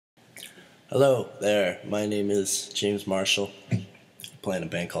Hello there, my name is James Marshall. I play in a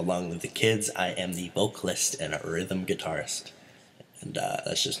band called Long Live the Kids. I am the vocalist and a rhythm guitarist. And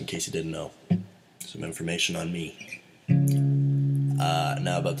that's just in case you didn't know. Some information on me.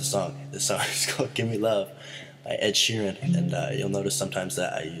 Now about the song. This song is called Give Me Love by Ed Sheeran. And you'll notice sometimes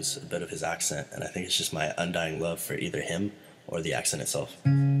that I use a bit of his accent. And I think it's just my undying love for either him or the accent itself.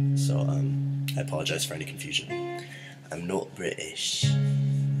 So I apologize for any confusion. I'm not British.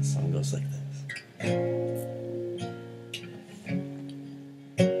 The song goes like this.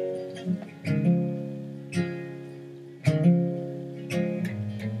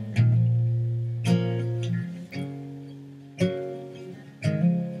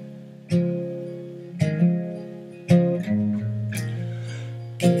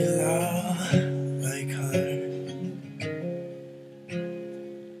 Give me love like her.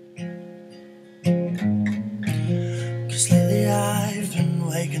 Cause lately I've been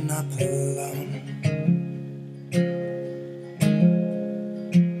waking up alone.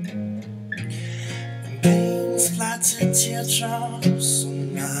 And pain splattered teardrops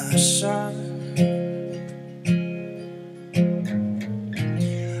on my shirt.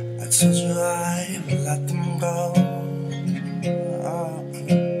 I told you I would let them go.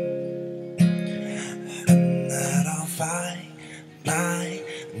 And that I'll fight my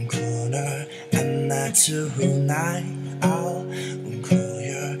corner, and that tonight I'll call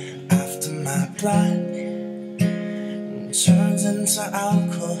you after my blood turns into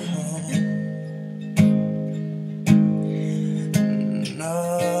alcohol. No,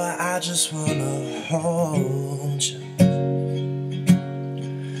 I just wanna hold you.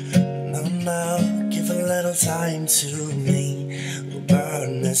 No, give a little time to me. We'll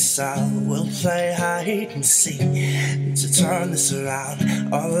burn this out, we'll play hide and seek to turn this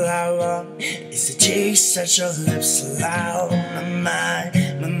around. All I want is to taste at your lips aloud. My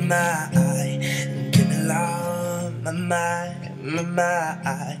give me love. My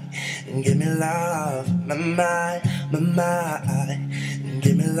give me love. My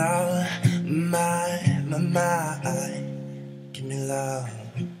give me love. Give me love.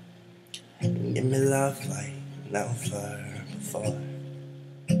 Give me love like never before.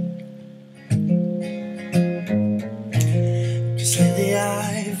 Cause lately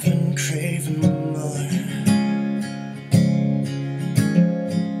I've been craving more.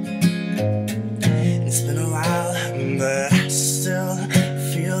 It's been a while, but I still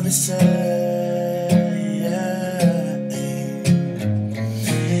feel the same.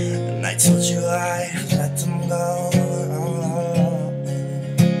 And I told you I'd let them go.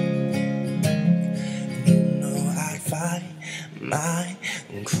 My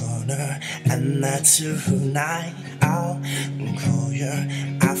corner, and that tonight I'll call you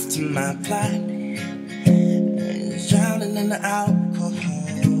after my blood drowning in alcohol.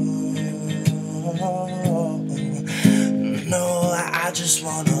 No, I just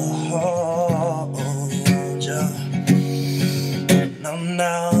wanna hold you.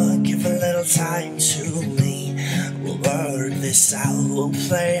 No, give a little time to me. We'll work this out, we'll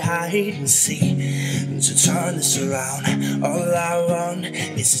play hide and seek to turn this around. All I want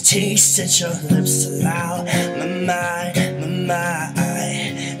is to taste at your lips aloud. My give me love.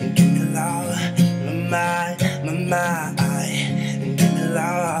 My give me love. My give me love. My give me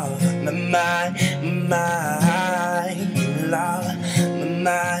love. My give me love.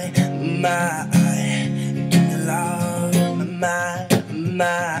 My give me love. My give me love. My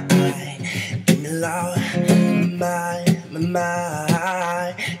give me love. My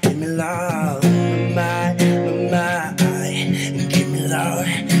give me love. My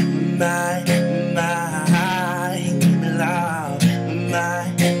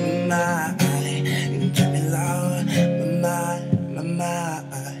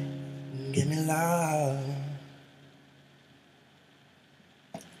give me love.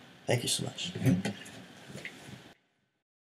 Thank you so much.